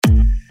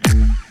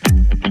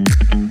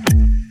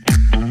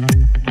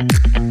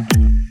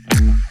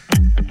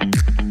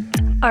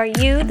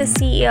the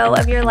CEO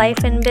of your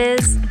life in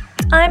biz?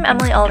 I'm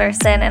Emily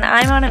Alderson, and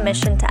I'm on a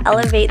mission to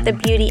elevate the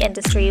beauty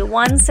industry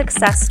one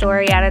success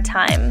story at a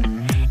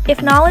time.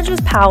 If knowledge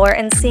is power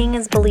and seeing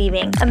is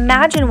believing,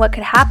 imagine what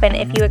could happen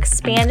if you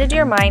expanded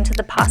your mind to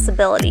the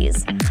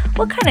possibilities.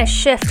 What kind of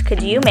shift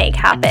could you make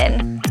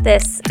happen?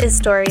 This is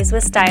Stories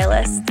with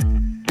Stylists.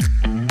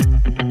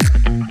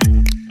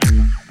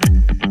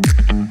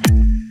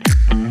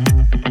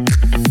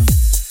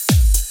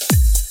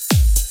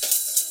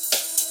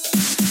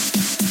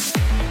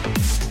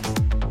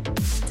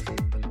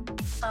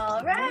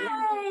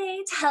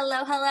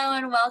 Hello,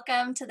 and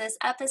welcome to this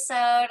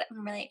episode.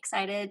 I'm really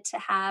excited to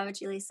have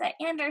Julissa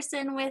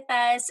Anderson with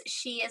us.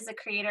 She is the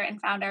creator and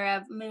founder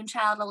of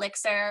Moonchild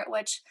Elixir,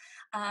 which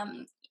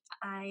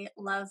I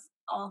love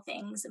all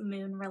things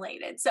moon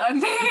related. So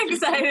I'm very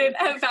excited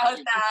about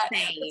that.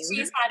 Same.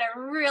 She's had a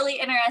really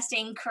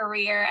interesting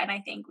career, and I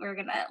think we're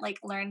gonna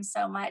learn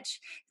so much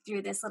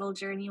through this little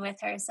journey with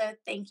her. So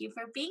thank you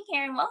for being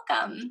here and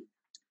welcome.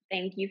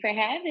 Thank you for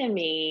having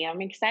me.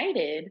 I'm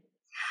excited.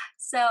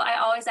 So I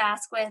always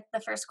ask with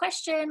the first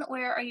question,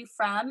 where are you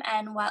from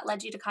and what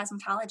led you to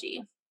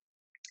cosmetology?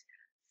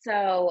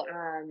 So,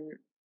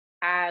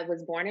 I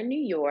was born in New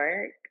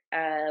York.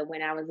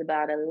 When I was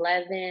about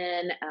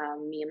 11,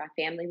 me and my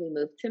family, we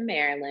moved to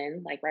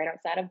Maryland, like right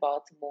outside of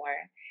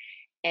Baltimore.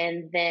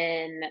 And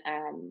then,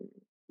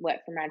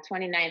 for my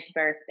 29th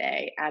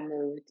birthday, I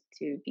moved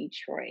to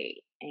Detroit.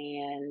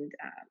 And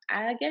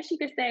I guess you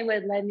could say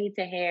what led me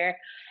to hair.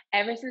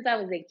 Ever since I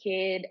was a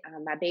kid,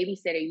 my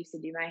babysitter used to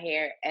do my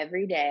hair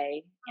every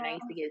day. And I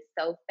used to get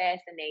so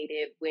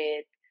fascinated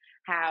with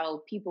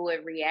how people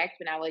would react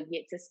when I would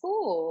get to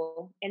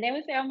school. And they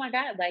would say, "Oh my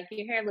God, like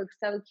your hair looks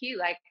so cute.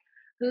 Like,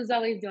 who's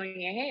always doing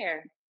your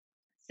hair?"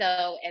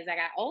 So as I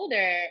got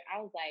older,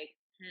 I was like,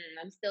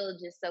 I'm still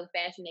just so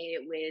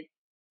fascinated with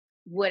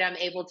what I'm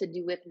able to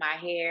do with my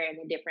hair and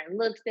the different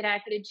looks that I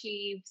could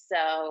achieve.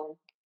 So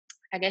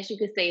I guess you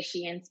could say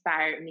she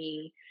inspired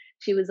me.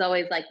 She was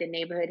always like the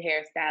neighborhood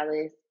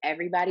hairstylist.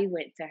 Everybody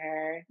went to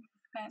her.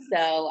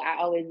 So I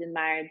always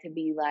admired to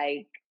be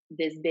like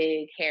this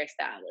big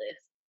hairstylist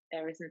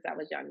ever since I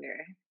was younger.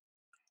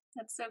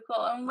 That's so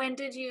cool. And when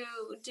did you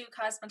do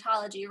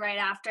cosmetology? Right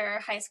after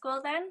high school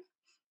then?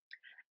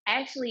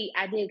 Actually,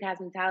 I did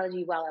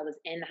cosmetology while I was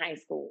in high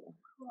school.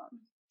 Cool.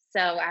 So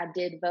I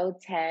did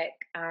Votech.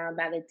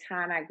 By the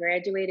time I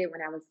graduated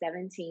when I was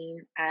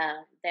 17,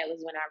 that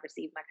was when I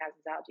received my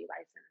cosmetology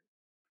license.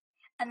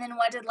 And then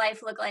what did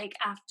life look like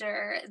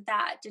after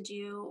that? Did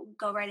you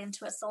go right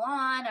into a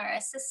salon or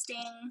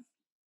assisting?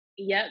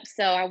 Yep.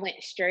 So I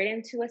went straight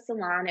into a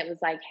salon. It was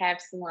like half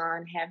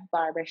salon, half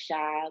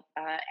barbershop.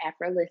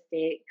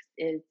 Afrolistics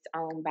is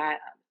owned by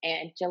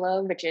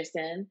Angelo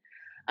Richardson.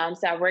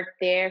 So I worked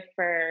there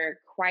for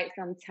quite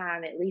some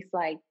time, at least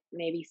like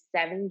maybe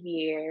 7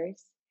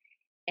 years.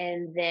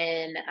 And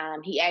then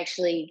he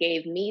actually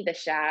gave me the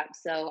shop.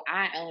 So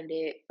I owned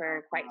it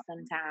for quite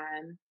some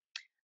time.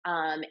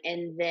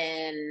 And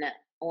then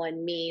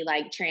on me,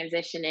 like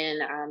transitioning,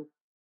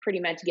 pretty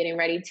much getting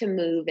ready to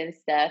move and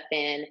stuff.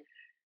 And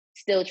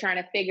still trying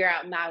to figure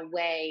out my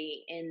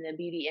way in the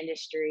beauty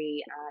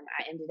industry.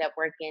 I ended up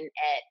working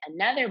at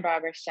another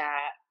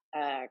barbershop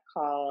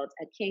called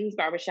a King's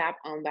Barbershop,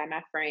 owned by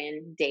my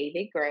friend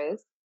David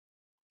Gross.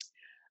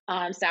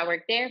 So I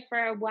worked there for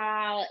a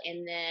while,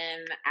 and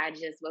then I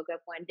just woke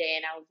up one day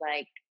and I was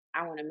like,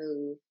 I want to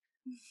move.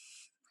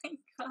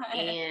 My God.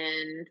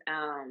 And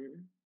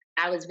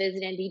I was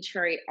visiting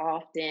Detroit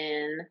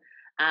often.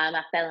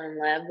 I fell in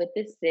love with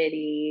the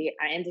city.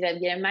 I ended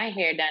up getting my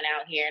hair done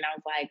out here, and I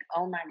was like,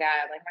 "Oh my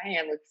God, like my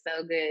hair looks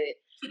so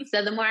good."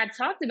 So the more I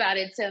talked about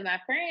it to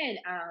my friend,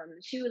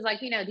 she was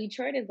like,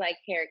 Detroit is like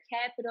hair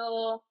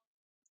capital,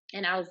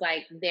 and I was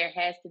like, there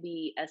has to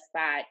be a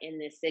spot in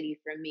this city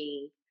for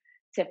me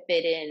to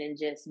fit in and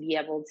just be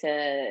able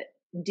to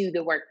do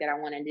the work that I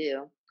want to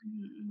do.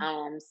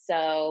 Mhm.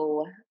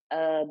 So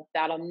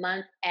about a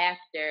month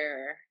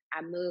after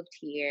I moved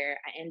here,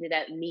 I ended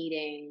up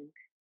meeting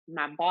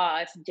my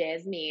boss,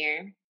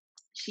 Jasmine.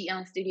 She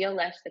owns Studio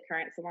Lush, the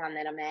current salon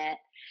that I'm at,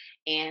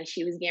 and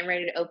she was getting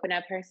ready to open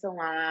up her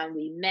salon.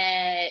 We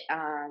met.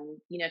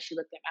 She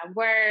looked at my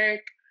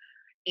work,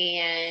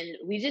 and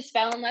we just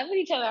fell in love with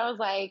each other. I was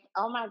like,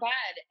 "Oh my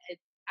God,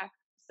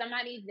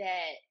 somebody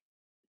that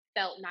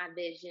felt my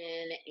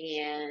vision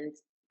and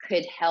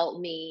could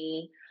help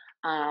me."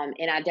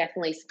 And I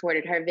definitely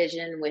supported her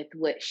vision with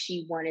what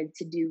she wanted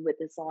to do with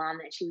the salon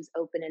that she was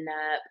opening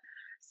up.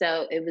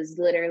 So it was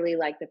literally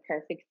like the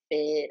perfect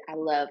fit. I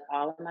love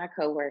all of my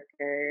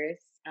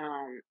coworkers.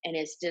 And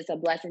it's just a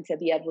blessing to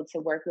be able to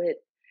work with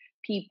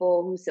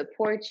people who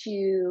support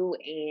you.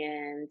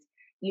 And,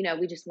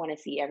 we just want to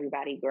see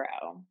everybody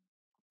grow.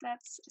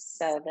 That's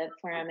So that's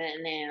where I'm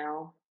at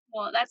now.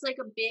 well, that's like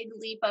a big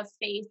leap of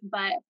faith,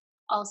 but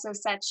also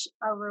such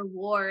a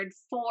reward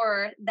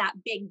for that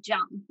big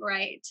jump,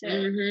 right? To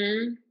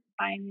Hmm.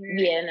 find your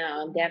Yeah,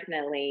 no,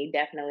 definitely,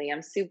 definitely.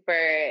 I'm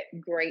super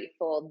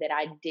grateful that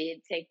I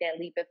did take that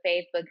leap of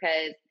faith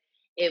because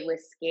it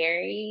was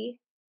scary,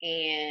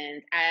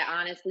 and I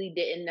honestly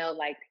didn't know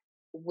like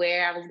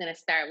where I was going to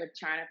start with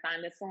trying to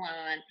find a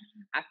salon.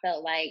 I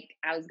felt like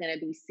I was going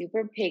to be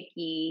super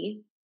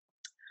picky,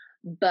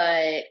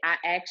 but I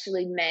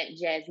actually met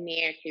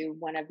Jasmine through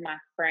one of my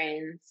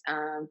friends,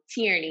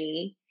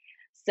 Tierney.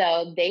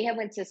 So they had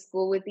went to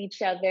school with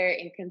each other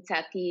in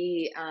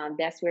Kentucky.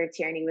 That's where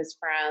Tierney was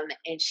from,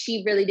 and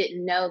she really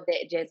didn't know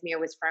that Jasmine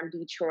was from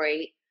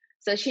Detroit.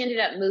 So she ended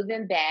up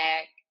moving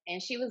back,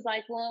 and she was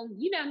like, "Well,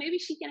 maybe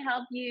she can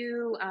help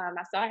you."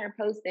 I saw her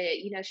post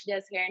that she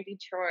does hair in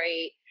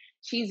Detroit.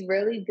 She's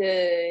really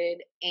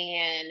good.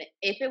 And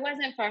if it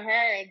wasn't for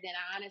her, then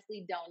I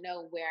honestly don't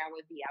know where I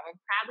would be. I would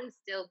probably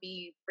still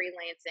be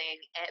freelancing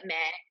at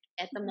MAC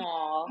at the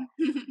mall,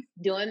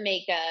 doing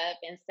makeup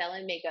and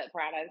selling makeup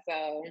products.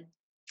 So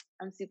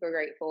I'm super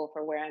grateful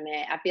for where I'm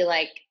at. I feel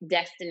like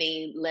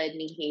destiny led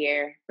me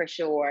here for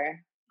sure.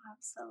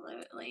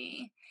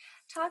 Absolutely.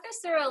 Talk us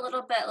through a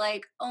little bit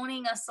like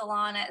owning a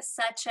salon at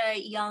such a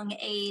young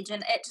age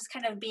and it just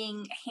kind of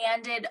being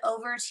handed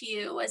over to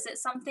you. Was it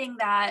something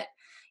that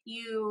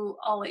you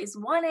always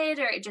wanted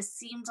or it just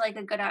seemed like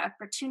a good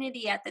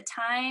opportunity at the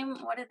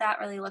time? What did that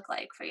really look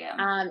like for you?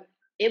 Um,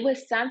 it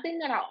was something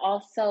that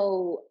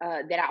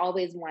that I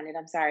always wanted.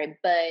 I'm sorry,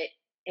 but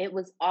it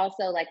was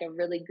also like a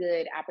really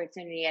good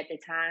opportunity at the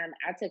time.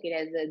 I took it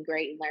as a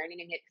great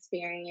learning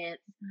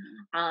experience.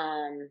 Mhm.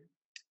 Um,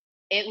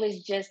 it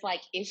was just like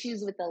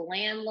issues with the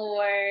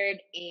landlord,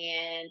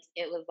 and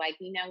it was like,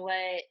 you know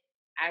what?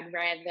 I'd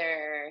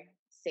rather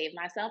save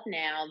myself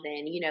now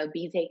than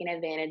be taken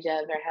advantage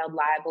of or held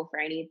liable for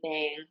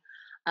anything.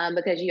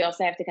 Because you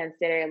also have to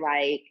consider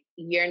like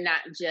you're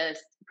not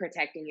just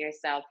protecting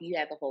yourself; you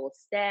have a whole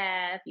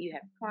staff, you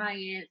have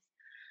clients.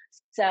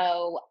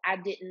 So I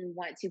didn't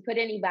want to put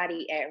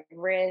anybody at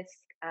risk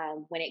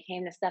when it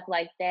came to stuff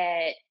like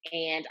that.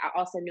 And I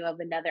also knew of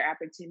another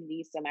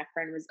opportunity. So my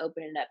friend was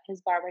opening up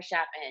his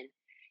barbershop, and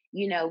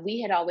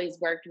we had always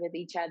worked with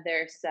each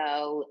other.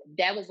 So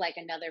that was like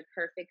another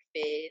perfect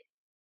fit.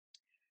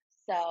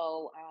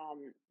 So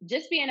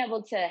just being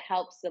able to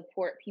help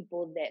support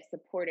people that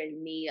supported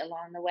me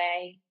along the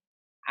way,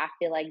 I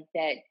feel like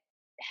that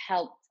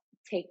helped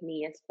take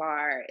me as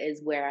far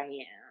as where I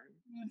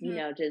am.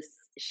 Mhm. Just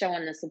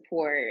showing the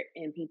support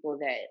and people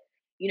that,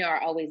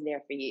 are always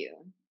there for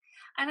you.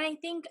 And I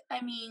think,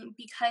 I mean,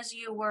 because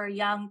you were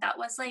young, that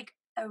was like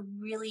a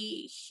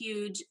really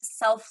huge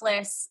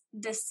selfless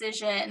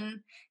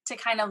decision to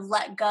kind of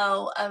let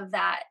go of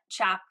that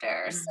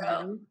chapter. So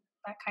Hmm.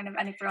 that kind of,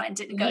 I think, for one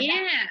didn't go down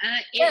Yeah,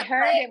 it ship,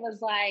 hurt. It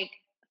was like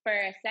for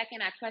a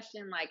second I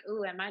questioned, like,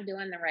 "Ooh, am I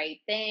doing the right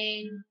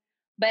thing?"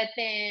 But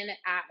then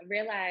I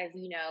realized,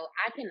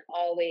 I can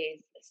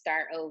always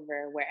start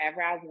over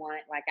wherever I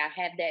want. Like I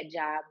have that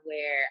job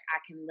where I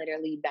can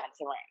literally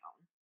bounce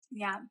around.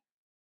 yeah.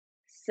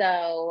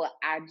 So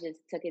I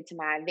just took it to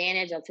my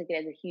advantage. I took it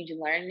as a huge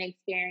learning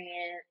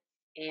experience,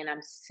 and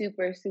I'm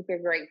super, super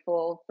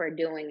grateful for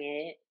doing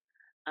it.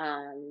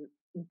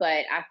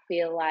 But I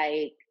feel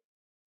like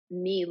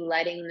me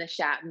letting the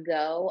shop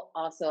go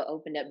also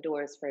opened up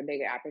doors for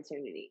bigger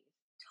opportunities.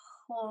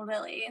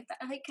 Totally.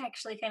 That like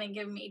actually kind of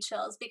give me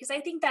chills because I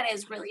think that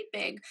is really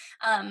big.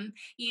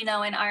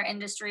 In our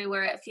industry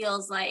where it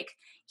feels like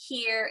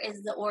here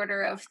is the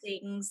order of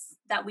things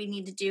that we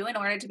need to do in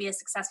order to be a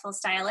successful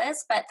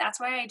stylist. But that's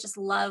why I just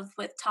love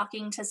with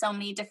talking to so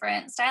many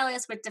different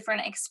stylists with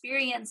different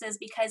experiences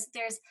because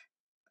there's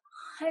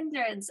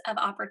hundreds of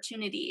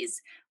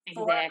opportunities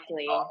for people.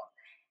 Exactly.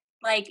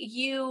 Like,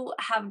 you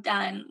have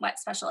done what,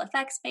 special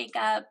effects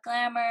makeup,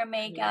 glamour Hmm.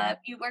 makeup,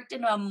 you worked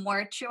in a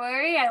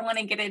mortuary, I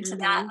wanna get into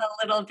that Hmm.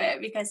 a little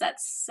bit because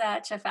that's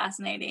such a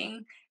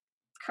fascinating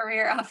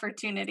career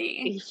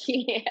opportunity.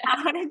 Yeah.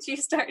 How did you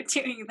start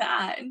doing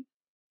that?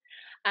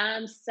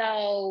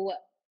 So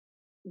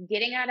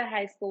getting out of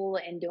high school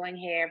and doing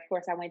hair, of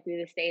course, I went through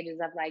the stages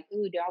of like,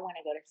 ooh, do I want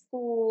to go to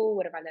school?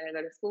 What am I going to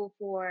go to school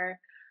for?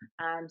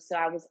 So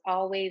I was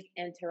always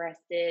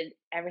interested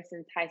ever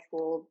since high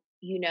school,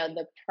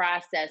 the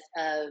process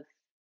of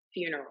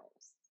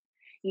funerals,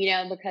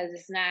 because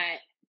it's not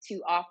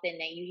too often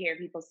that you hear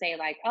people say,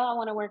 like, oh, I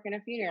want to work in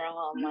a funeral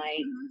home, like,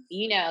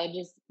 Mhm.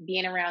 just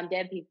being around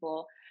dead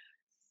people.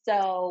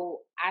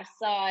 So I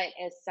saw it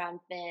as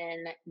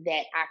something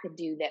that I could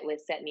do that would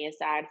set me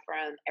aside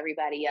from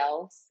everybody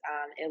else.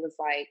 It was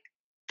like,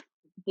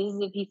 this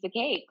is a piece of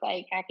cake.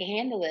 Like, I can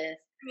handle this.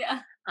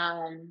 Yeah.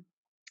 Um,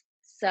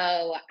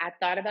 so I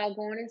thought about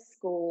going to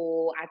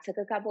school. I took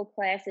a couple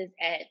classes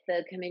at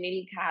the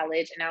community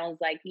college, and I was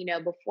like,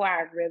 before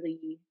I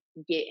really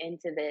get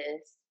into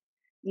this,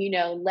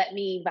 let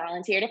me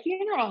volunteer at a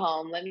funeral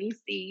home. Let me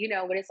see,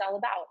 what it's all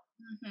about.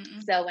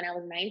 Mhm. So when I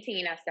was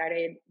 19, I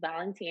started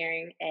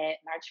volunteering at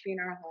March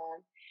Funeral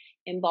Home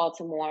in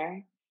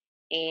Baltimore,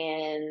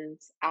 and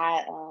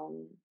I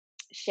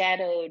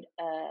shadowed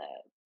a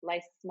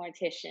licensed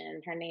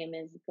mortician. Her name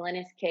is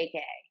Glennis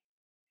KK,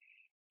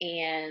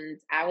 and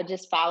I would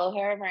just follow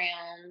her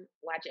around,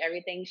 watch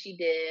everything she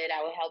did.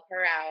 I would help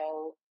her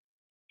out,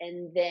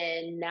 and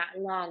then not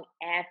long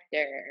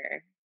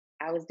after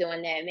I was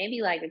doing that,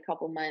 maybe like a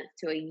couple months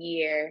to a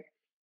year,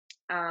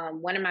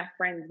 one of my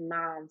friend's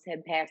moms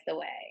had passed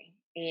away,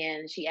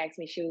 and she asked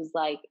me, she was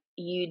like,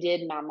 "You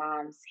did my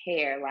mom's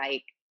hair.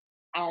 Like,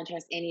 I don't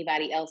trust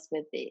anybody else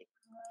with it."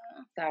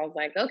 So I was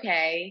like,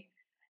 "Okay."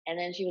 And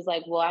then she was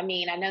like, "Well, I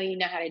mean, I know you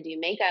know how to do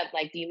makeup.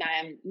 Like, do you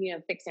mind,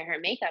 fixing her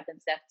makeup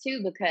and stuff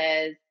too?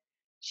 Because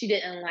she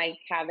didn't like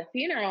how the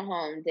funeral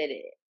home did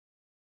it."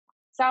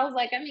 So I was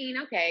like, I mean,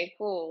 okay,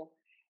 cool.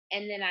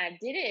 And then I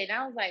did it and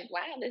I was like,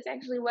 wow, this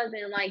actually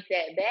wasn't like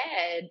that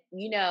bad,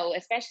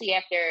 especially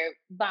after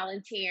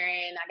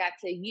volunteering. I got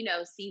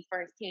to, see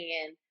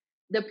firsthand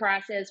the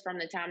process from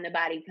the time the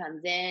body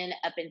comes in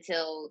up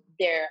until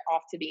they're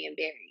off to being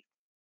buried.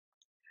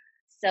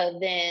 So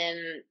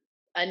then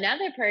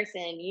another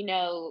person,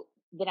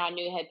 that I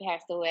knew had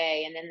passed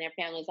away, and then their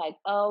family was like,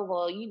 "Oh,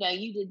 well, you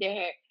did their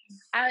hair,"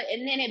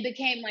 and then it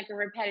became like a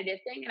repetitive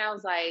thing, and I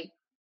was like,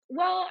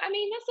 "Well, I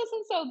mean, this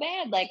isn't so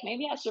bad. Like,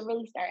 maybe I should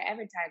really start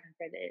advertising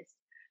for this."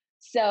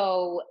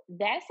 So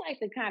that's like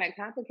the kind of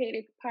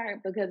complicated part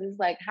because it's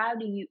like, how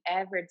do you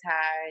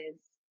advertise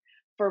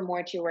for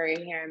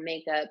mortuary hair and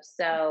makeup?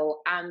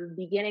 So I'm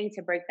beginning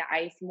to break the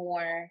ice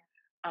more,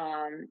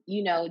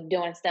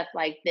 doing stuff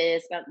like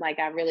this. But like,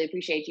 I really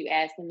appreciate you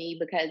asking me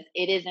because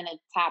it isn't a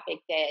topic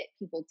that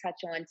people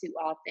touch on too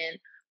often.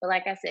 But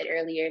like I said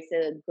earlier, it's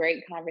a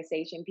great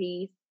conversation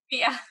piece,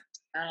 Yeah.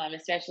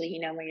 especially,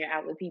 when you're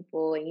out with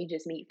people and you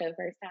just meet for the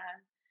first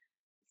time.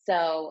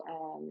 So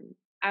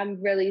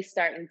I'm really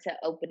starting to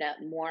open up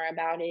more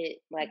about it.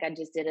 Like, I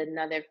just did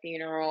another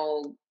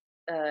funeral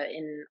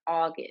in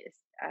August.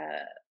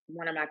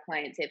 One of my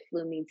clients had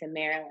flew me to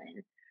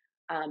Maryland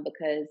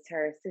because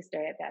her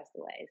sister had passed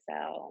away.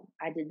 So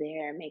I did the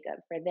hair and makeup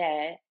for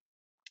that.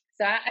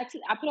 So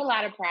I put a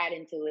lot of pride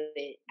into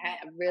it. I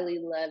really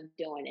love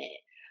doing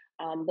it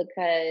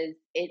because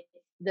it's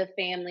the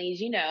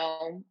family's,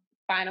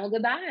 final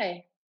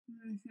goodbye.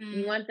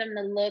 You Hmm. want them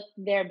to look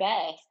their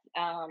best.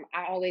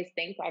 I always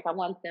think like I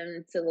want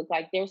them to look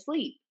like they're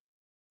asleep.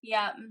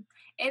 Yeah,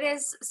 it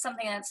is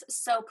something that's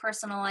so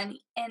personal,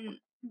 and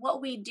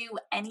what we do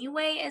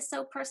anyway is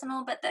so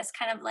personal, but this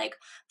kind of like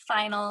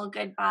final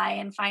goodbye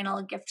and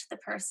final gift to the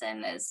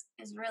person is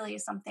really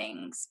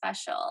something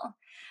special.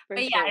 For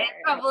But yeah, it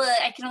sure. probably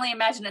I can only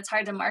imagine it's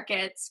hard to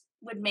market.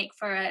 Would make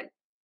for a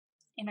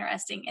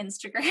interesting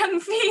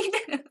Instagram feed.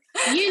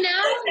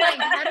 Like,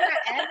 how do I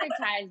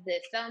advertise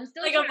this? So I'm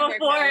still Like a trying to work my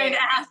before and way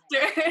around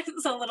after.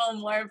 It's a little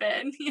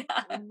morbid. Yeah.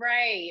 that.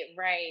 Right,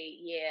 right,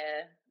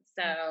 yeah.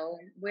 So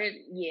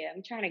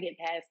I'm trying to get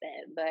past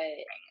that,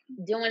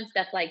 but doing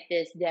stuff like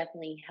this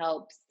definitely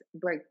helps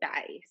break the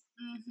ice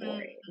for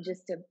Mhm. it,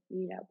 just to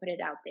put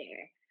it out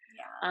there.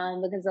 Yeah.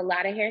 Because a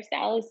lot of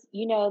hairstylists,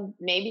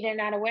 maybe they're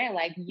not aware,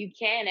 like, you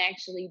can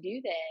actually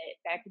do that.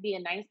 That could be a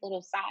nice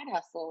little side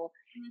hustle.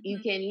 You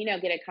Mhm. can,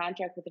 get a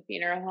contract with a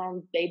funeral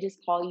home. They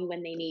just call you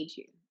when they need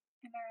you.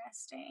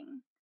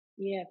 Interesting.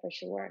 Yeah, for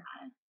sure.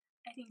 Yeah.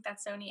 I think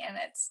that's so neat, and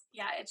it's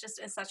yeah, it just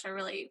is such a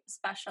really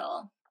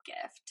special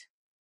gift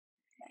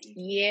that you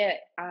can. Yeah,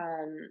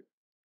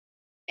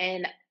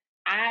 and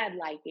I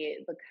like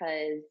it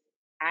because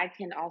I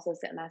can also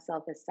set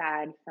myself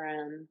aside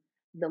from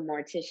the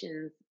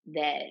morticians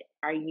that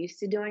are used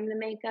to doing the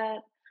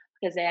makeup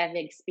because they have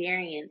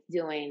experience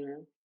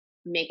doing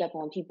makeup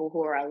on people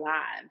who are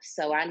alive.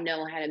 So I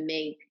know how to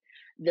make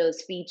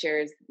those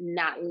features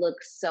not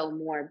look so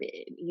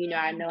morbid.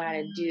 I know how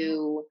to Mhm.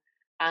 do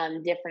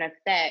different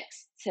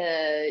effects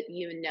to,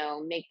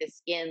 make the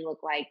skin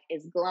look like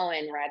it's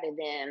glowing rather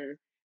than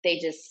they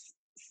just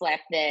slap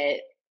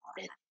that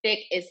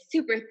thick, it's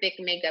super thick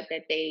makeup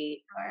that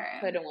they Sure.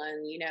 put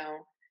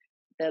on,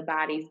 the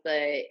bodies,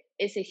 but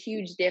it's a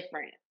huge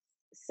difference.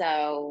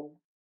 So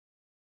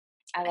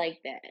I I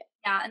like that.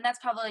 yeah, and that's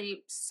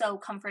probably so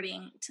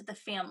comforting to the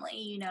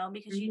family,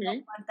 because Hmm. you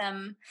don't want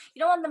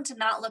them to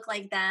not look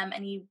like them,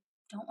 and you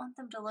don't want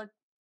them to look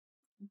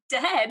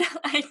dead,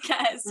 I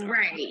guess, or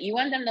Right. You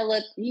want them to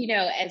look,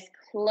 as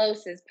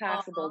close as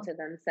possible oh, to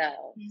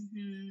themselves.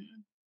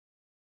 mhm.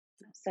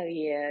 So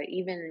yeah,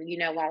 even,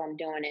 while I'm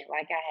doing it,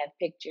 like I have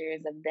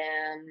pictures of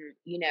them,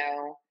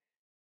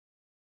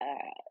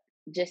 uh,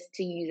 just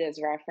to use as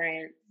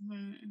reference.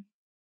 Mhm.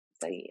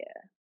 So yeah,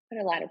 put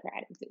a lot of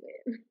pride into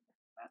it.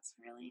 That's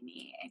really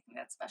neat. I think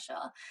that's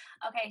special.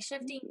 Okay, Thank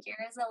shifting you.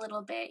 gears a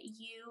little bit,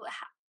 you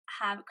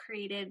have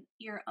created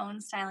your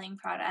own styling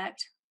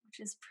product, which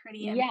is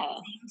pretty amazing.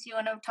 Yes. Do you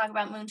want to talk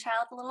about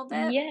Moonchild a little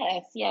bit?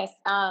 Yes, yes.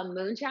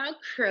 Moonchild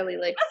Curly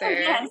Elixir.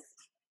 Yes.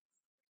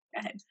 Go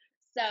ahead.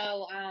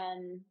 So,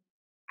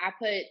 I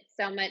put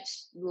so much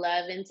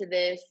love into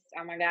this.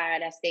 Oh my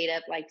God, I stayed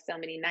up like so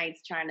many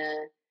nights trying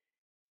to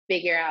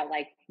figure out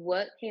like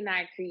what can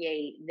I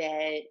create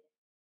that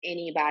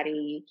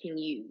anybody can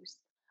use.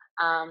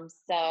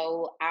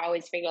 So I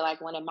always figure like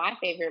one of my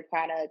favorite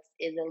products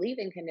is a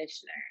leave-in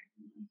conditioner.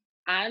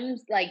 I'm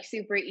like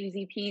super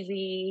easy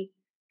peasy.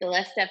 The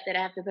less stuff that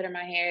I have to put in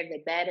my hair,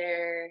 the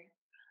better.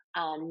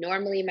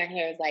 Normally my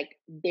hair is like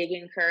big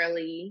and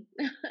curly.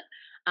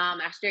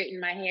 I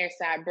straightened my hair,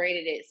 so I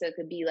braided it so it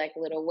could be like a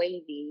little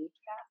wavy.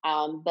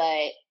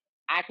 But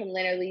I can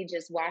literally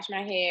just wash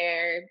my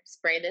hair,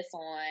 spray this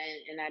on,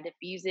 and I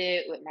diffuse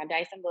it with my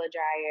Dyson blow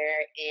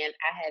dryer, and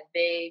I have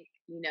big,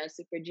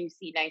 super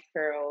juicy, nice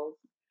curls.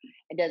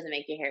 It doesn't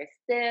make your hair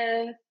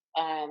stiff.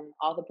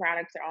 All the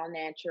products are all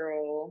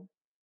natural.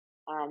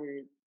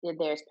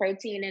 There's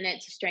protein in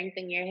it to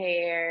strengthen your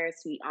hair,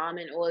 sweet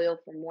almond oil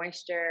for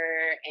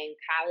moisture, and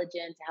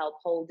collagen to help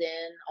hold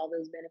in all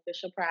those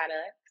beneficial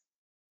products.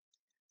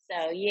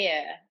 So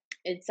yeah,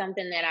 it's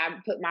something that I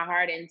put my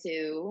heart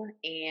into,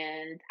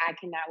 and I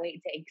cannot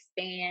wait to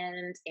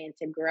expand and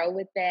to grow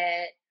with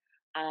that.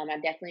 I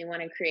definitely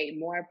want to create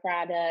more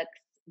products,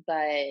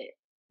 but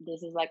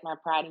this is like my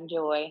pride and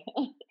joy.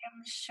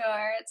 I'm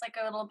sure it's like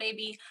a little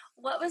baby.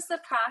 What was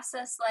the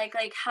process like?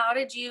 Like, how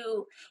did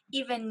you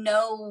even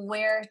know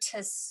where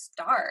to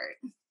start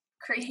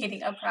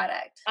creating a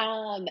product?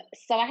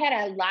 So I had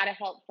a lot of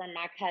help from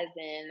my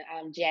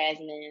cousin,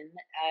 Jasmine.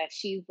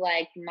 She's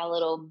like my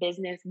little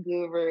business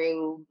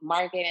guru,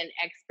 marketing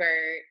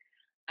expert.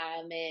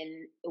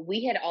 And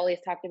we had always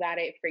talked about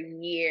it for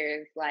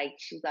years. Like,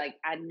 she's like,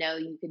 I know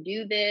you could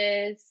do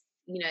this.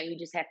 You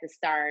just have to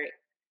start,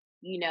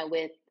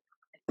 with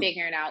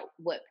figuring out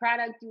what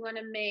product you want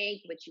to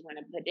make, what you want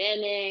to put in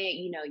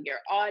it, your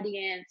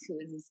audience, who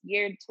is this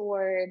geared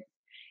towards.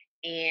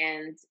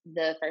 And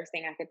the first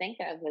thing I could think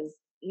of was,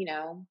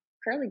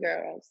 curly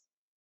girls,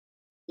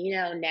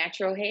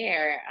 natural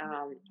hair.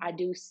 I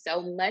do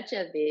so much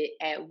of it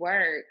at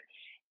work.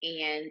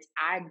 And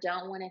I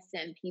don't want to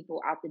send people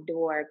out the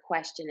door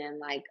questioning,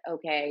 like,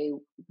 okay,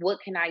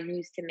 what can I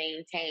use to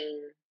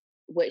maintain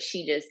what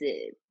she just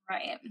did?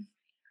 Right.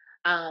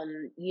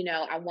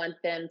 I want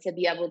them to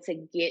be able to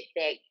get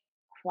that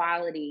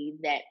quality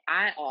that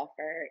I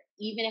offer,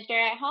 even if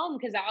they're at home.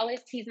 Because I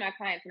always tease my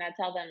clients and I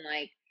tell them,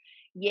 like,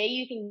 yeah,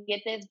 you can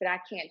get this, but I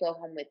can't go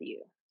home with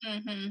you.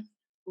 Mm-hmm.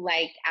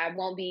 Like, I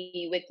won't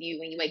be with you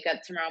when you wake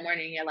up tomorrow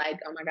morning and you're like,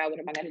 oh my God, what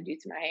am I going to do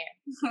to my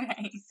hair?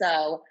 Right.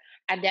 So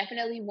I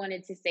definitely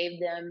wanted to save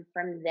them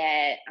from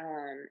that.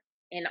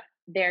 And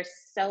there's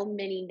so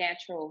many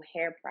natural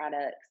hair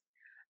products.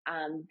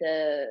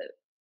 The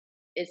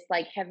It's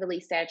like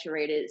heavily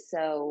saturated.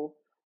 So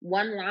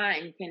one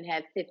line can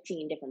have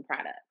 15 different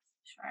products.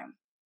 Sure.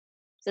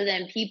 So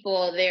then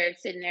people, they're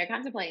sitting there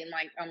contemplating,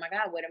 like, oh my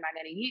God, what am I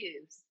going to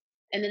use?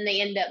 And then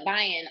they end up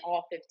buying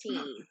all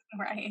 15.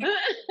 Right.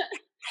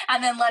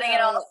 And then letting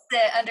it all So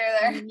sit under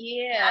their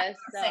yeah, sink,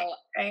 so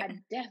right? I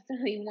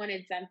definitely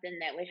wanted something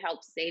that would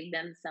help save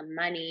them some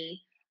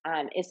money.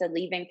 It's a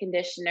leave-in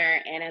conditioner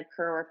and a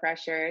curl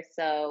refresher.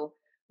 So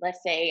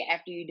let's say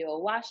after you do a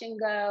wash and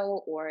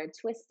go or a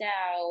twist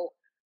out,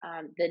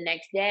 the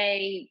next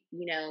day,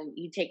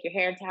 you take your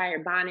hair tie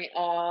or bonnet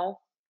off,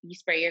 you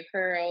spray your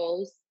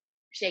curls,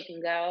 shake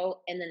and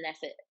go, and then that's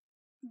it.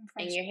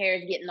 For And sure. your hair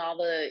is getting all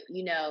the,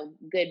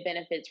 good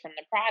benefits from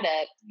the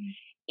product,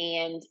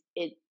 and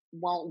it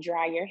won't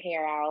dry your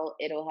hair out.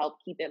 It'll help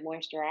keep it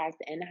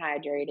moisturized and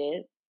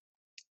hydrated.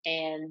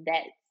 And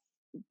that's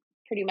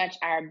pretty much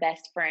our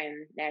best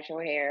friend, natural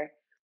hair.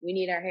 We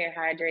need our hair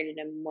hydrated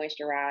and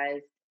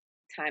moisturized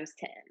times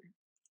 10.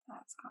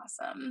 That's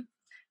awesome.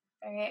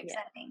 Very Yeah,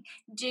 exciting.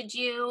 Did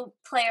you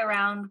play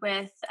around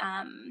with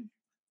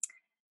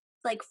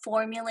like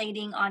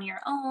formulating on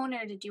your own,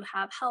 or did you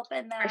have help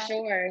in for that?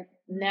 sure. Mm.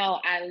 No,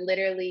 I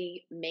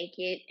literally make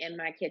it in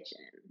my kitchen.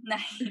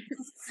 Nice.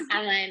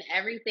 I line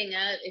everything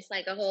up. It's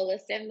like a whole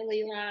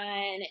assembly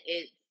line.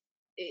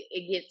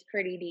 It gets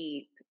pretty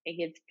deep. It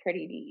gets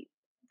pretty deep.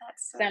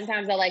 That's so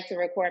Sometimes I like to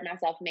record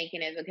myself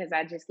making it because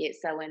I just get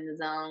so in the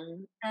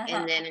zone. uh-huh.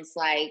 And then it's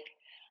like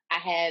I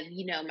have,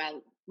 my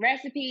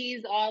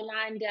recipes all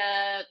lined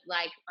up.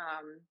 Like,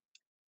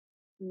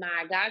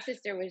 my god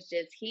sister was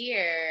just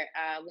here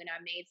when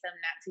I made some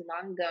not too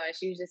long ago, and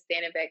she was just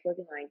standing back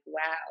looking like,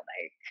 wow,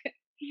 like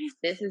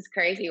this is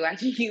crazy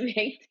watching you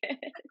make this.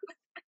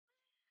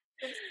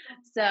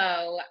 That's so So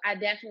fun. I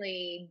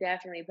definitely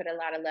put a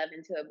lot of love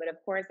into it. But of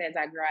course, as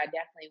I grow, I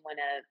definitely want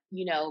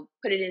to,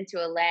 put it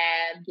into a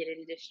lab, get it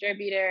a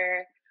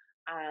distributor.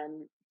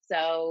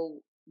 So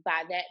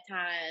by that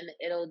time,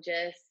 it'll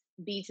just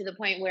be to the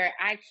point where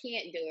I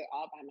can't do it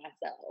all by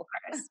myself.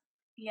 Course.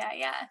 Yeah,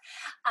 yeah.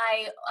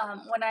 I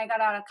when I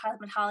got out of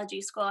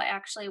cosmetology school, I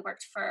actually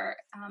worked for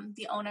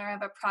the owner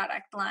of a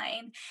product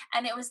line,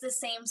 and it was the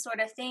same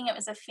sort of thing. It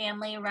was a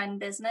family-run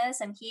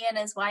business, and he and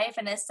his wife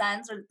and his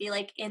sons would be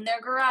like in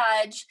their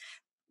garage,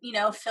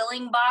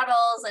 filling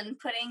bottles and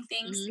putting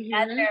things Hmm.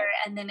 together,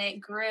 and then it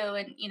grew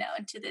and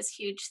into this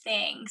huge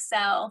thing.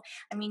 So,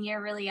 I mean,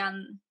 you're really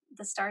on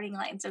the starting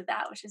lines of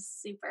that, which is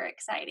super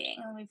exciting.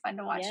 It'll be fun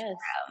to watch you Yes.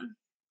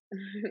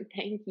 grow,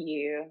 Thank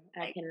you. I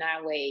like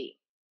cannot wait.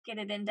 get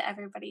it into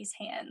everybody's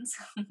hands.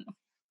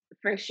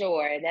 For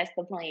sure. That's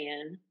the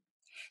plan.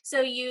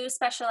 So you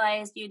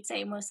specialize, you'd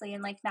say, mostly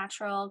in like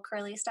natural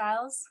curly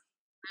styles?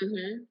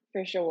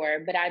 For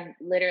sure. But I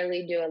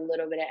literally do a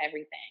little bit of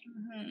everything.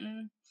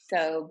 Mhm.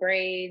 So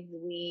braids,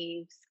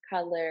 weaves,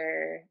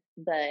 color,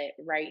 but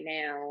right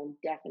now,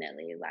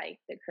 definitely like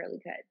the curly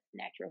cut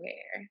natural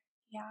hair.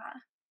 Yeah.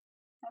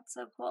 That's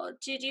so cool.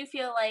 Did you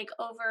feel like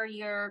over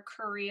your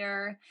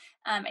career,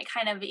 it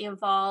kind of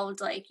evolved,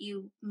 like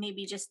you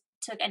maybe just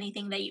took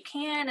anything that you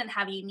can and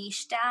have you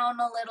niche down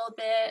a little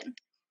bit?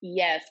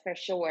 Yes, for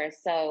sure.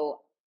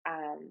 So,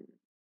 um,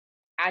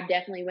 I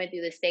definitely went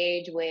through the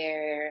stage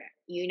where,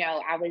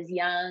 I was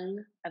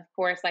young. Of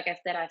course, like I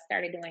said, I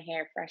started doing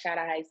hair fresh out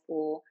of high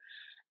school.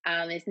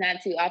 It's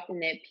not too often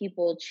that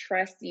people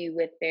trust you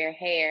with their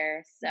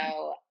hair. So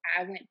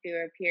I went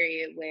through a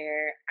period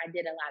where I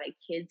did a lot of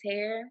kids'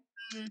 hair,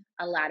 Mhm.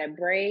 a lot of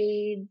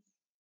braids.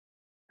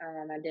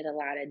 I did a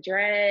lot of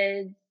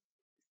dreads.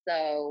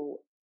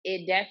 So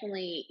it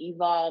definitely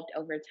evolved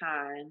over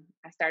time.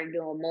 I started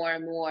doing more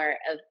and more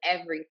of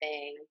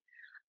everything.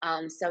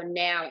 So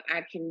now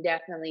I can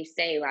definitely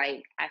say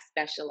like I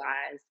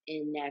specialize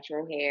in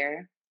natural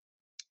hair.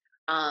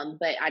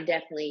 But I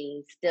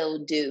definitely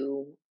still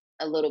do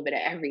a little bit of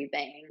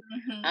everything,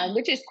 Mhm.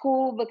 which is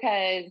cool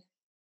because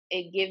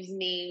it gives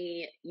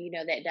me,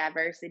 that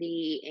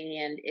diversity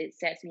and it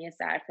sets me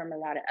aside from a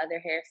lot of other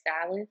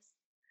hairstylists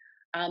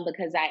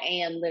because I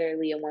am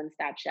literally a one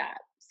stop shop.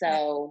 Yeah.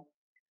 So,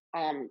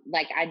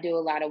 like I do a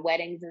lot of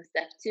weddings and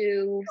stuff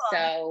too. Cool.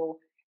 So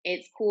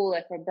it's cool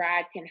if a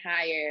bride can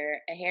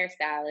hire a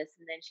hairstylist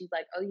and then she's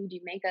like, "Oh, you do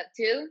makeup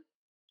too?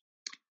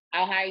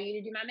 I'll hire you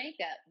to do my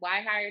makeup.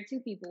 Why hire two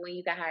people when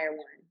you can hire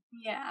one?"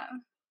 Yeah,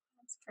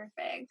 that's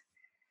perfect.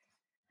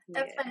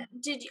 That's Yeah.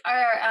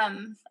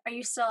 fun. Are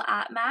you still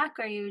at Mac,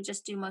 or you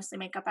just do mostly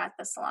makeup at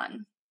the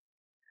salon?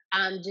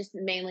 Just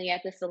mainly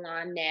at the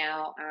salon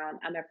now.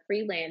 I'm a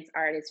freelance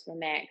artist for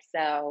Mac,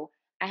 so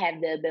I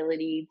have the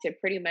ability to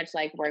pretty much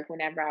like work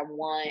whenever I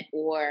want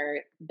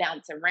or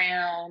bounce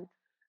around.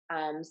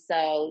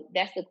 So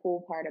that's the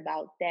cool part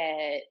about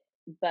that.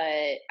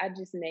 But I've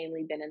just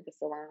mainly been at the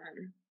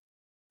salon.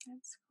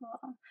 That's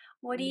cool.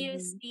 What do you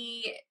Hmm.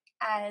 see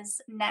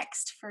as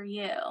next for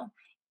you?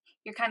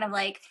 You're kind of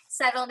like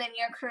settled in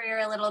your career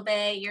a little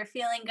bit. You're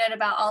feeling good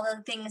about all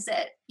the things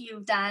that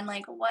you've done.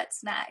 Like,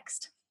 what's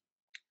next?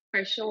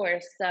 For sure.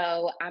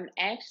 So I'm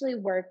actually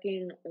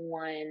working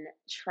on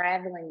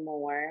traveling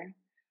more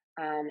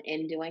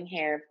and doing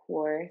hair, of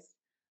course.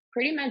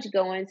 Pretty much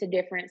going to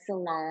different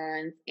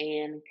salons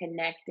and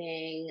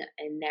connecting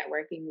and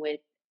networking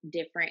with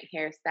different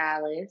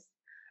hairstylists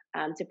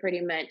to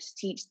pretty much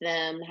teach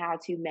them how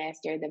to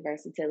master the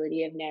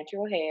versatility of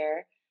natural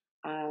hair.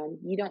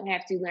 You don't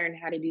have to learn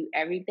how to do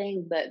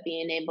everything, but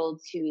being able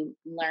to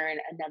learn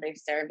another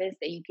service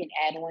that you can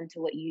add on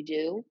to what you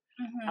do,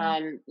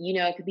 Mhm.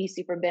 it could be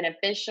super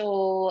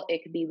beneficial,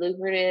 it could be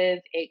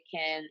lucrative, it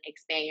can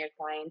expand your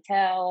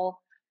clientele,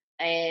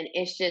 and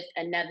it's just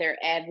another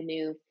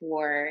avenue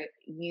for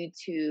you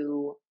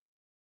to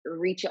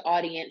reach an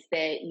audience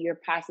that you're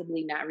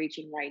possibly not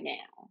reaching right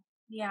now.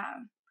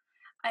 Yeah.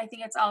 I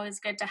think it's always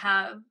good to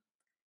have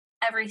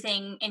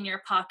everything in your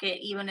pocket,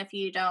 even if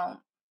you don't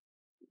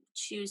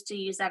choose to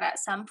use that at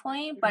some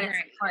point. But it's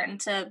Right.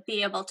 important to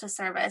be able to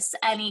service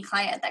any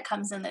client that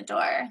comes in the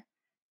door.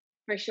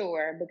 For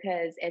sure,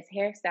 because as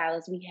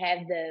hairstylists, we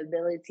have the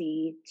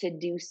ability to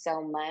do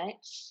so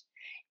much.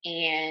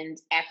 And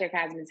after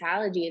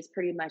cosmetology, it's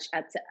pretty much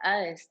up to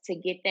us to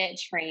get that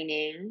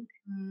training,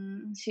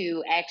 Mm,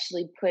 to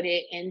actually put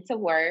it into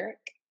work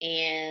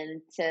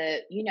and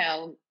to,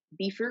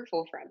 be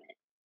fruitful from it.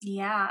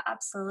 yeah,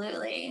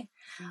 absolutely.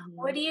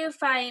 What Hmm. do you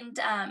find,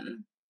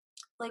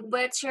 like,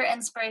 what's your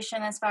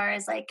inspiration as far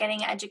as like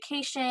getting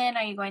education?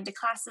 Are you going to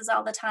classes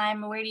all the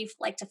time? Where do you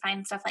like to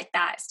find stuff like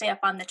that? Stay up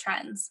on the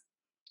trends.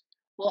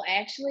 Well,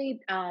 actually,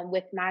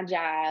 with my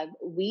job,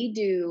 we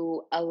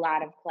do a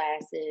lot of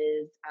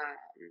classes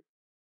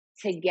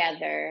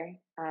together.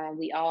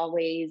 We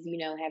always,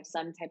 have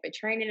some type of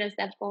training and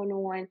stuff going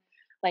on.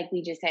 Like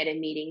we just had a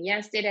meeting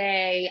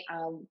yesterday.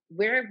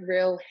 We're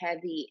real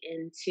heavy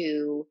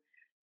into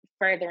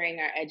furthering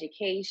our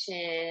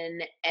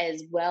education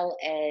as well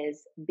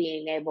as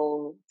being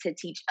able to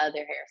teach other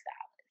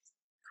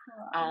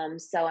hairstyles. Cool.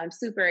 So I'm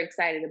super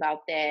excited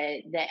about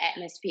that. The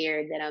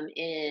atmosphere that I'm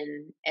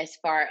in, as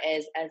far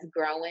as us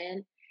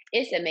growing,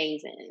 it's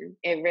amazing.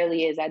 It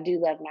really is. I do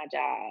love my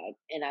job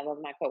and I love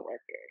my coworkers.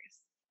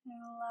 I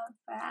love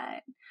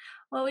that.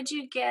 What would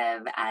you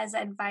give as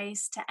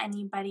advice to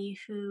anybody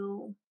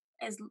who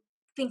is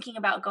thinking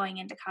about going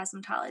into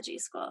cosmetology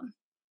school?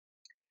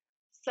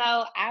 So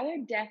I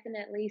would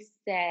definitely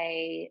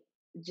say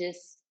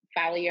just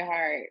follow your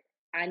heart.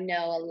 I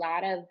know a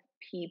lot of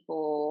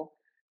people,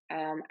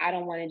 I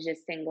don't want to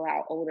just single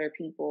out older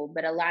people,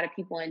 but a lot of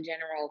people in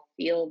general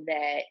feel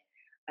that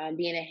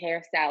being a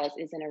hairstylist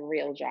isn't a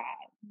real job.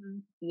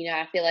 Mhm.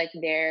 I feel like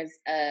there's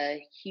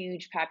a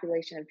huge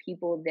population of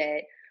people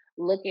that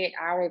look at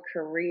our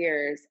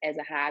careers as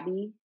a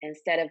hobby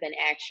instead of an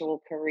actual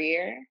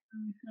career.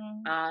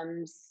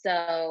 Mhm.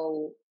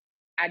 So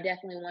I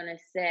definitely want to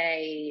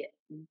say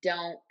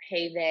don't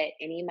pay that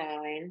any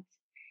mind.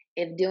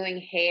 If doing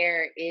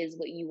hair is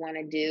what you want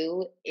to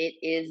do, it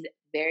is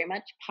very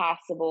much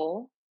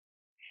possible.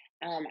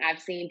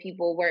 I've seen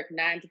people work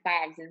 9 to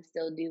 5s and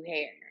still do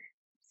hair.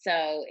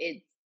 So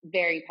it's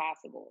very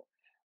possible.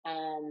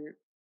 Um,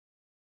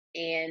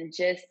 and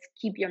just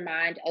keep your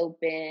mind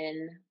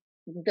open.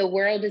 The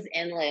world is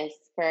endless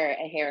for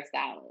a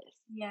hairstylist.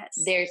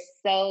 Yes. There's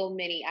so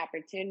many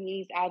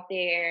opportunities out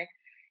there,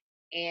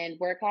 and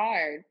work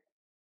hard.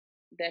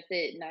 That's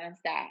it,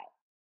 nonstop,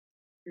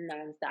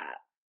 nonstop.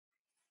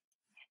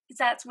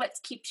 That's what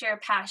keeps your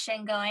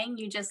passion going.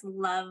 You just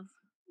love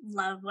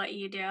what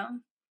you do.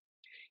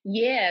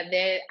 Yeah,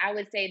 that I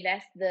would say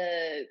that's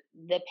the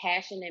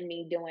passion in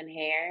me doing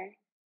hair,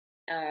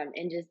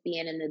 and just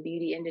being in the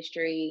beauty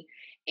industry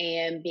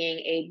and being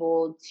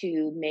able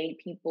to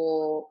make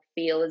people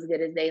feel as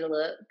good as they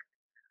look.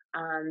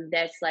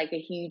 That's like a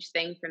huge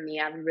thing for me.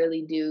 I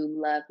really do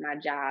love my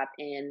job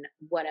and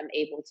what I'm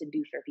able to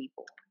do for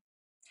people.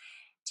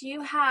 Do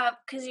you have,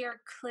 because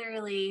you're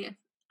clearly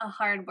a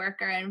hard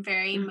worker and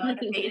very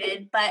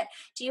motivated, but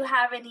do you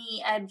have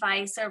any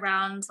advice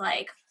around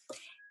like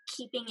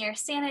keeping your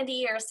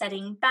sanity or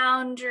setting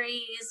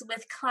boundaries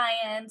with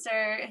clients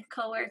or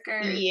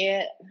coworkers?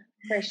 Yeah,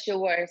 for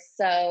sure.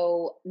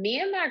 So me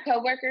and my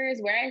coworkers,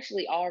 we're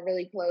actually all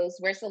really close.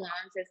 We're salon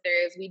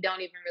sisters. We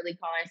don't even really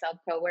call ourselves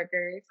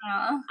coworkers.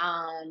 Oh,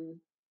 Um,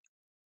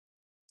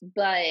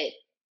 but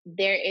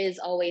there is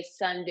always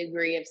some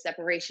degree of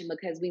separation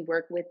because we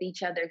work with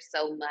each other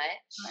so much.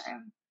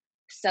 sure.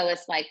 So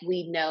it's like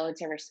we know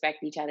to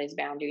respect each other's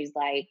boundaries.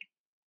 Like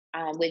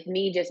with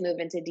me just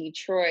moving to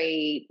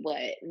Detroit, what,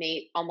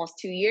 made almost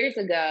 2 years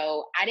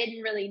ago, I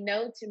didn't really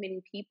know too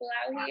many people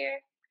out here.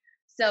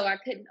 So I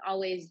couldn't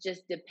always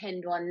just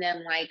depend on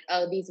them like,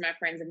 oh, these are my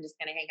friends. I'm just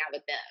going to hang out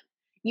with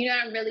them.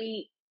 I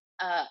really,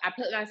 I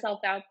put myself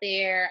out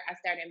there. I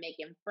started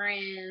making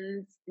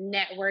friends,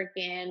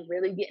 networking,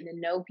 really getting to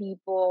know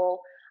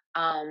people.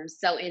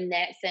 So in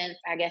that sense,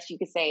 I guess you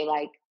could say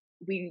like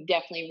we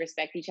definitely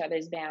respect each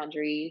other's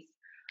boundaries.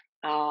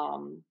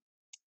 Um,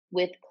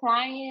 with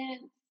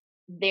clients,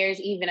 there's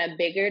even a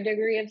bigger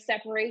degree of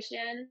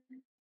separation.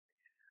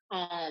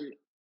 Um,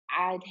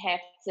 I'd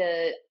have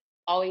to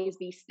always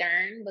be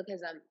stern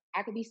because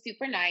I could be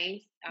super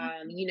nice.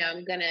 Mhm.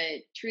 I'm gonna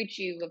treat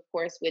you, of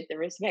course, with the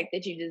respect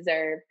that you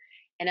deserve,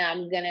 and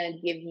I'm gonna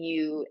give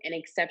you an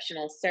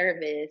exceptional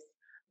service.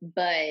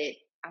 But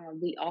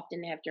we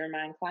often have to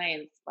remind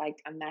clients, like,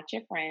 I'm not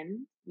your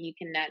friend. You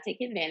cannot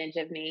take advantage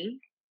of me.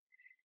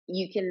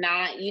 You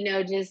cannot,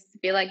 just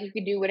feel like you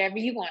could do whatever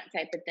you want,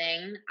 type of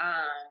thing.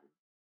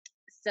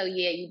 So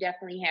yeah, you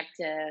definitely have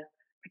to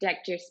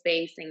protect your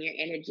space and your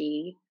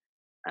energy.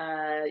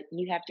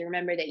 You have to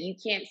remember that you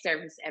can't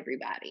service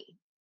everybody.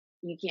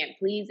 You can't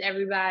please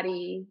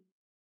everybody.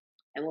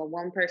 And when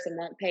one person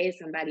won't pay,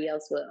 somebody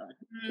else will.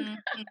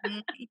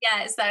 Mhm.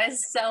 Yes, that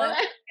is so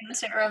important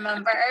to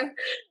remember.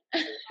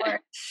 For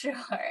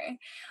sure.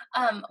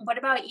 What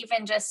about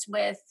even just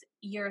with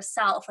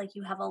yourself? Like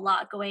you have a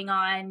lot going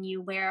on,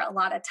 you wear a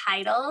lot of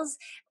titles.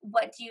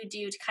 What do you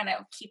do to kind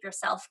of keep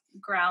yourself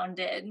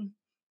grounded?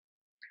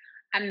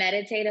 I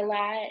meditate a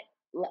lot,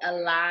 a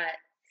lot.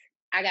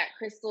 I got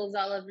crystals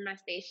all over my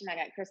station. I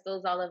got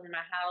crystals all over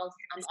my house.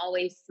 I'm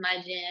always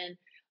smudging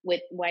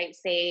with white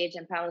sage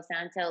and Palo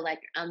Santo.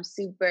 Like I'm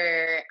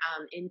super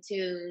in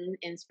tune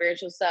and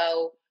spiritual.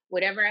 So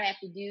whatever I have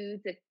to do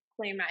to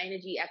clear my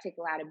energy, I take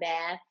a lot of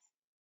baths.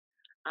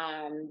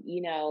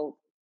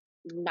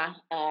 My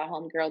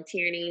homegirl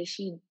Tierney,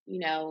 she,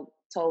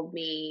 told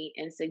me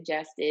and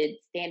suggested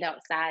stand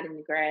outside in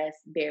the grass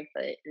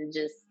barefoot and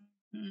just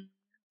Mm,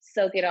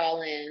 soak it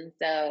all in.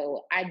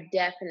 So I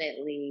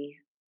definitely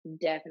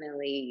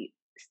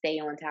stay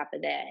on top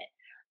of that.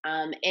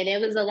 And it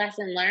was a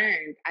lesson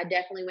learned. I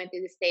definitely went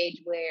through the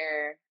stage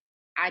where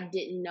I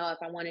didn't know if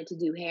I wanted to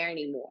do hair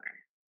anymore.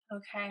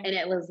 okay. And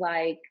it was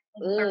like,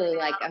 Like ooh,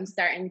 like burnout. I'm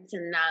starting to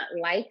not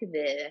like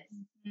this.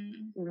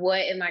 Mhm.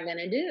 What am I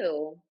gonna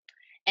do?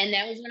 And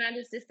that was when I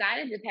just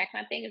decided to pack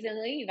my things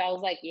and leave. I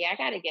was like, yeah, I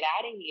gotta get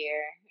out of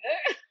here.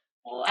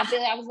 Wow.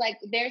 I was like,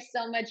 there's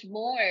so much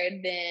more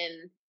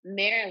than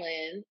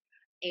Maryland.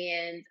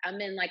 And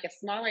I'm in like a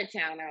smaller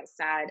town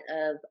outside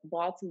of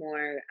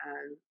Baltimore,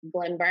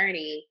 Glen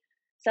Burnie.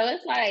 So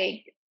it's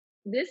like,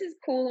 this is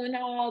cool and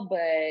all,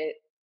 but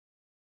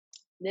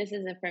this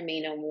isn't for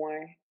me no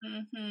more.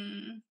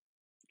 Mhm.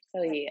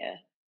 So yeah.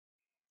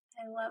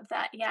 I love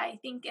that. Yeah, I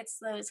think it's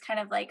those kind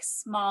of like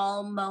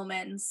small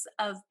moments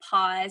of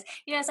pause.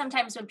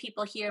 Sometimes when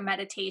people hear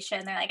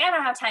meditation, they're like, I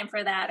don't have time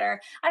for that, or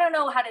I don't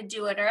know how to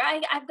do it, or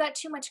I've got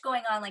too much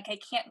going on, like I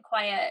can't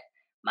quiet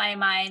my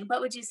mind.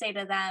 What would you say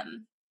to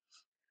them?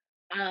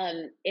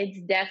 It's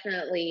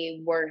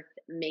definitely worth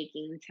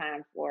making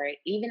time for it.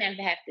 Even if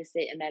I have to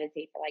sit and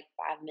meditate for like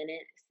 5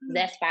 minutes, Mm,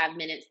 that's 5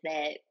 minutes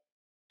that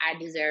I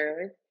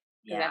deserve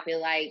because yeah. I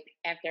feel like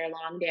after a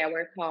long day, I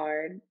work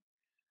hard.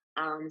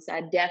 So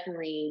I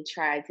definitely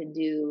try to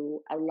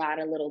do a lot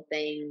of little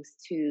things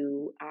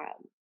to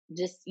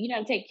just,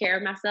 take care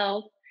of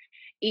myself.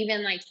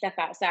 Even like stuff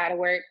outside of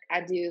work,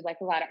 I do like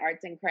a lot of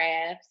arts and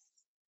crafts.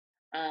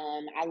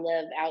 I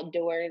love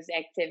outdoors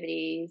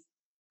activities.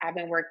 I've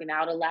been working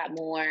out a lot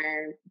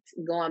more,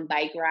 going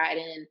bike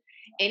riding,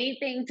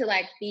 anything to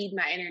like feed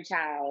my inner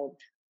child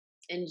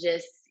and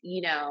just,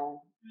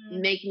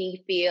 Mm, make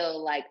me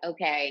feel like,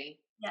 okay,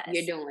 you're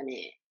Yes. doing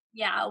it.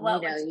 Yeah, You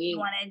what know, would you you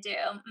wanna do?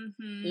 Mhm.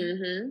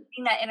 mhm. I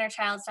think that inner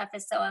child stuff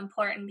is so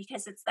important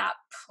because it's that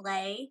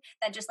play,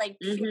 that just, like,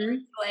 pure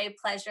Mhm. joy,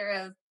 pleasure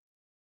of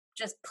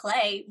just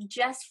play,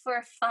 just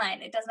for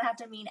fun. It doesn't have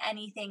to mean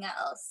anything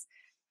else.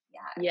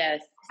 Yeah,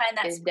 Yes. I find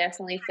that It's speaks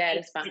definitely to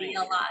creativity a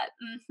satisfying. lot.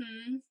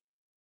 Mhm.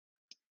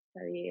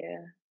 So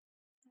yeah,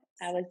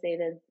 I would say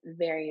that's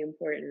very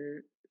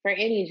important for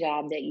any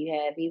job that you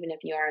have, even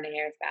if you aren't a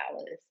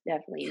hairstylist.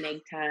 Definitely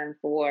make time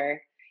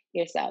for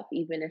yourself,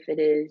 even if it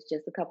is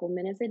just a couple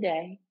minutes a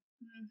day.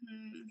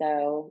 Mhm.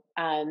 So,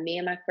 me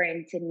and my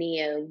friend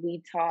Tania,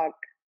 we talk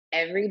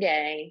every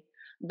day,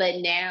 but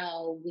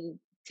now we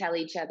tell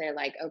each other,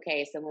 like,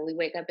 okay, so when we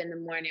wake up in the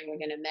morning, we're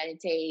going to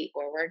meditate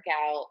or work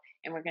out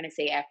and we're going to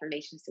say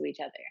affirmations to each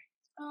other.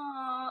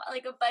 Aw,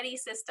 like a buddy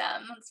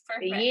system. That's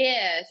perfect.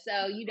 Yeah.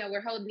 So,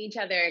 we're holding each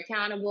other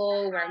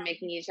accountable, we're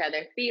making each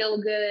other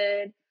feel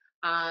good.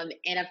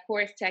 And of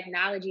course,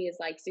 technology is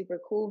like super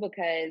cool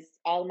because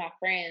all of my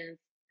friends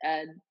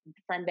uh,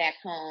 from back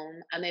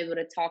home, I'm able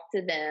to talk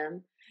to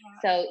them. Yeah.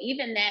 So,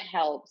 even that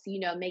helps,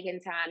 making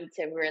time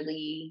to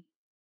really,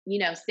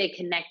 stay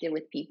connected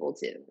with people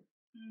too.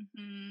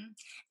 Mhm.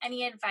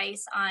 Any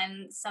advice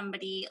on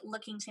somebody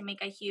looking to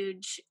make a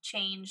huge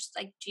change,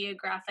 like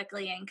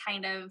geographically and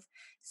kind of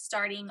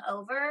starting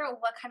over?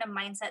 What kind of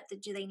mindset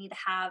do they need to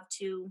have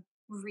to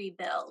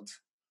rebuild?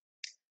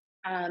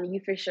 You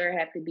for sure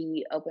have to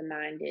be open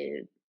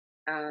minded.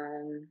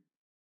 Um,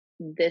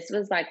 this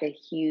was like a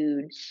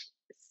huge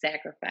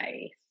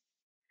sacrifice.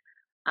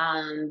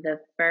 The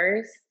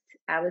first,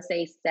 I would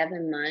say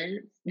 7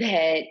 months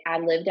that I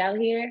lived out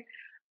here,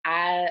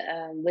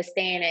 I was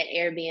staying at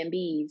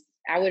Airbnbs.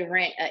 I would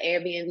rent an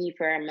Airbnb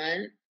for a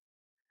month.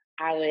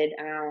 I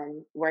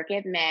would work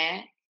at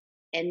Mac,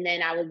 and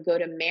then I would go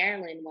to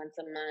Maryland once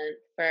a month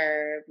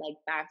for like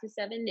 5 to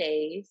 7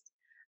 days.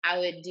 I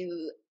would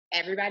do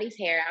everybody's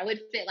hair. I would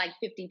fit like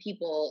 50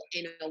 people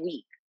in a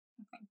week.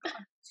 Oh my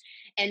god.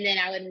 And then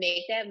I would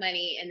make that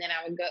money, and then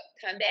I would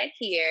come back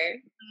here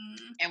Mm,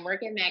 and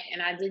work at Mac.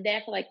 And I did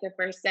that for like the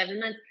first 7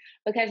 months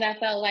because I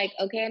felt like,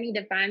 okay, I need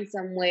to find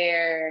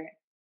somewhere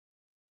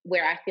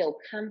where I feel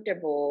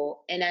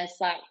comfortable. And it's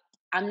like,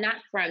 I'm not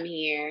from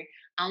here.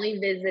 I only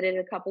visited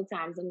a couple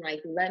times. I'm like,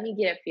 let me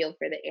get a feel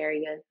for the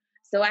area.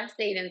 So I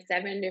stayed in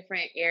 7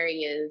 different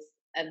areas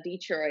of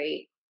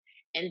Detroit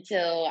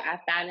until I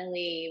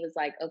finally was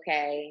like,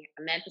 okay,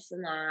 I'm at the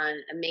salon.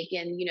 I'm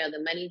making,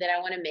 the money that I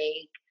want to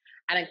make.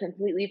 I done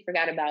completely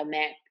forgot about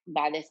Mac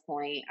by this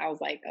point. I was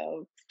like,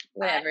 oh,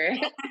 but whatever.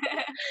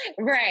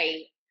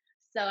 Right.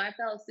 So I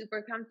felt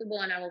super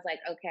comfortable and I was like,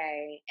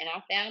 okay. And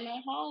I found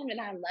my home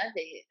and I love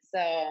it.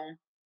 So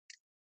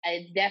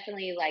it's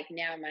definitely like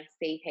now my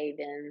safe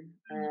haven.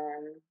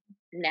 mm,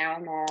 Now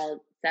I'm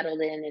all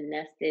settled in and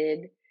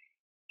nested.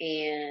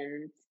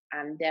 And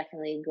I'm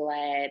definitely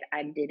glad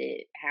I did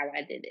it how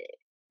I did it.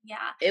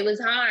 yeah. It was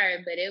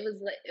hard, but it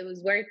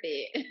was worth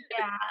it.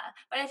 Yeah,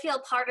 but I feel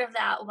part of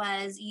that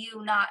was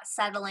you not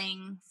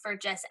settling for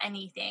just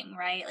anything,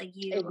 right? Like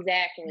you. Mhm.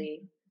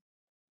 Exactly.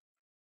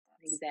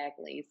 That's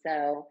Exactly.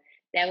 So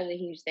that was a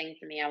huge thing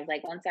for me. I was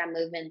like, once I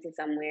move into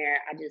somewhere,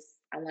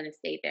 I want to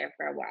stay there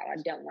for a while.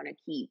 I don't want to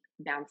keep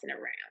bouncing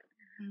around.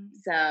 mhm.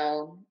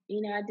 So,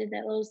 I did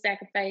that little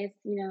sacrifice,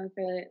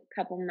 for a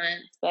couple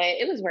months, but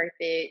it was worth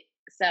it.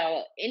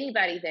 So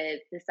anybody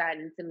that's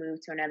deciding to move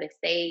to another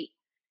state,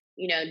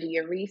 do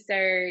your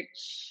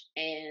research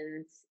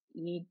and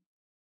you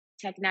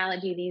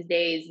technology these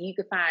days, you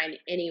could find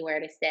anywhere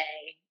to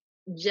stay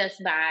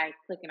just by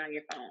clicking on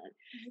your phone.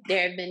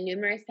 There have been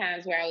numerous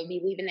times where I would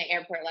be leaving the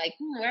airport, like,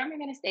 where am I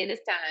going to stay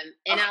this time?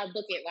 And Oh, I'll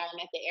book it while I'm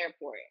at the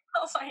airport.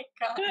 oh my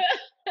god.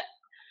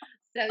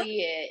 So,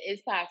 yeah,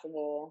 it's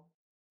possible.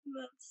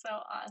 That's so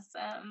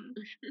awesome.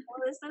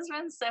 Well, this has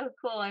been so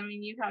cool. I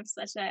mean, you have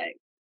such a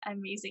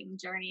amazing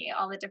journey,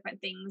 all the different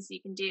things you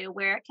can do.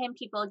 Where can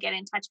people get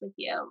in touch with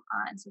you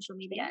on social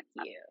media Thank and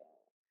stuff? you.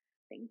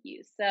 Thank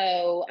you.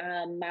 So,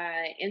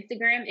 my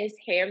Instagram is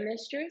hair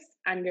mistress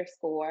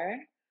underscore.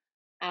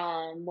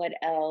 What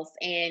else?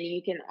 And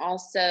you can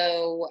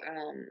also,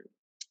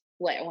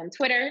 on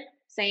Twitter,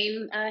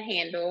 same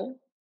handle.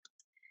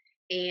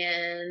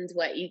 And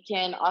what you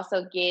can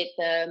also get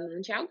the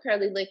Moonchild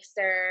Curly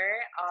Elixir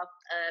off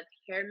of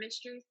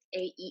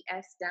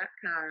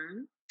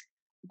hairmistressaes.com.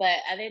 But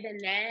other than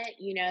that,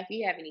 if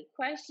you have any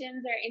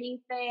questions or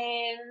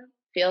anything,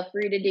 feel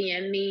free to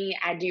DM me.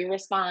 I do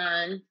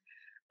respond.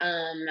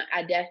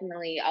 I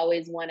definitely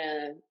always want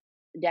to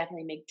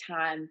definitely make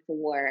time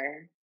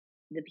for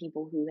the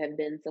people who have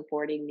been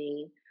supporting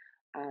me.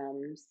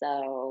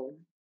 So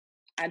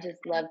I just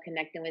love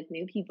connecting with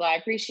new people. I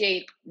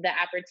appreciate the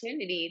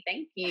opportunity.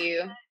 Thank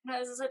you. No,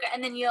 this is so good.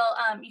 And then you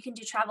can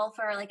do travel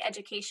for like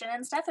education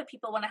and stuff if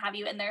people want to have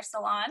you in their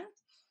salon.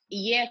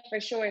 Yeah, for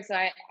sure. So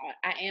I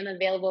am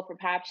available for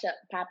pop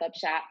up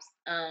shops.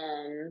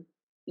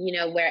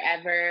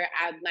 Wherever.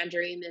 My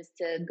dream is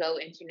to go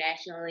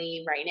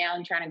internationally. Right now,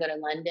 I'm trying to go to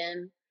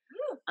London.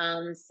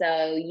 Woo.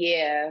 So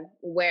yeah,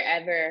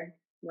 wherever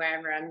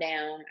I'm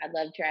down. I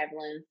love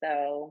traveling.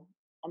 So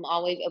I'm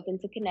always open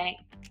to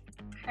connect.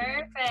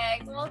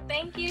 Perfect. Well,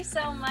 thank you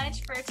so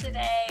much for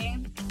today.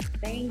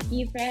 Thank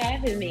you for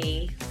having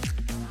me.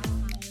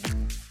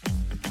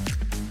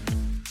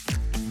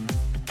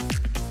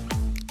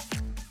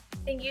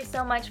 Thank you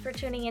so much for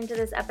tuning into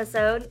this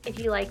episode. If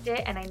you liked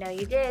it, and I know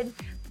you did,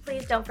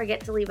 please don't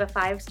forget to leave a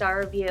 5-star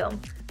review.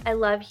 I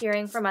love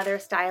hearing from other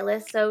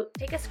stylists, so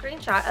take a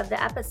screenshot of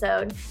the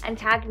episode and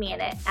tag me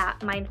in it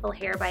at Mindful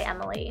Hair by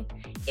Emily.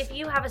 If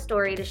you have a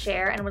story to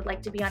share and would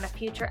like to be on a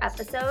future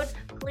episode,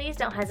 please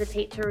don't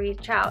hesitate to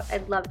reach out.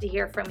 I'd love to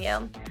hear from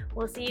you.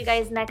 We'll see you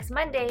guys next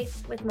Monday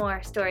with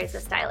more Stories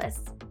with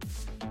Stylists.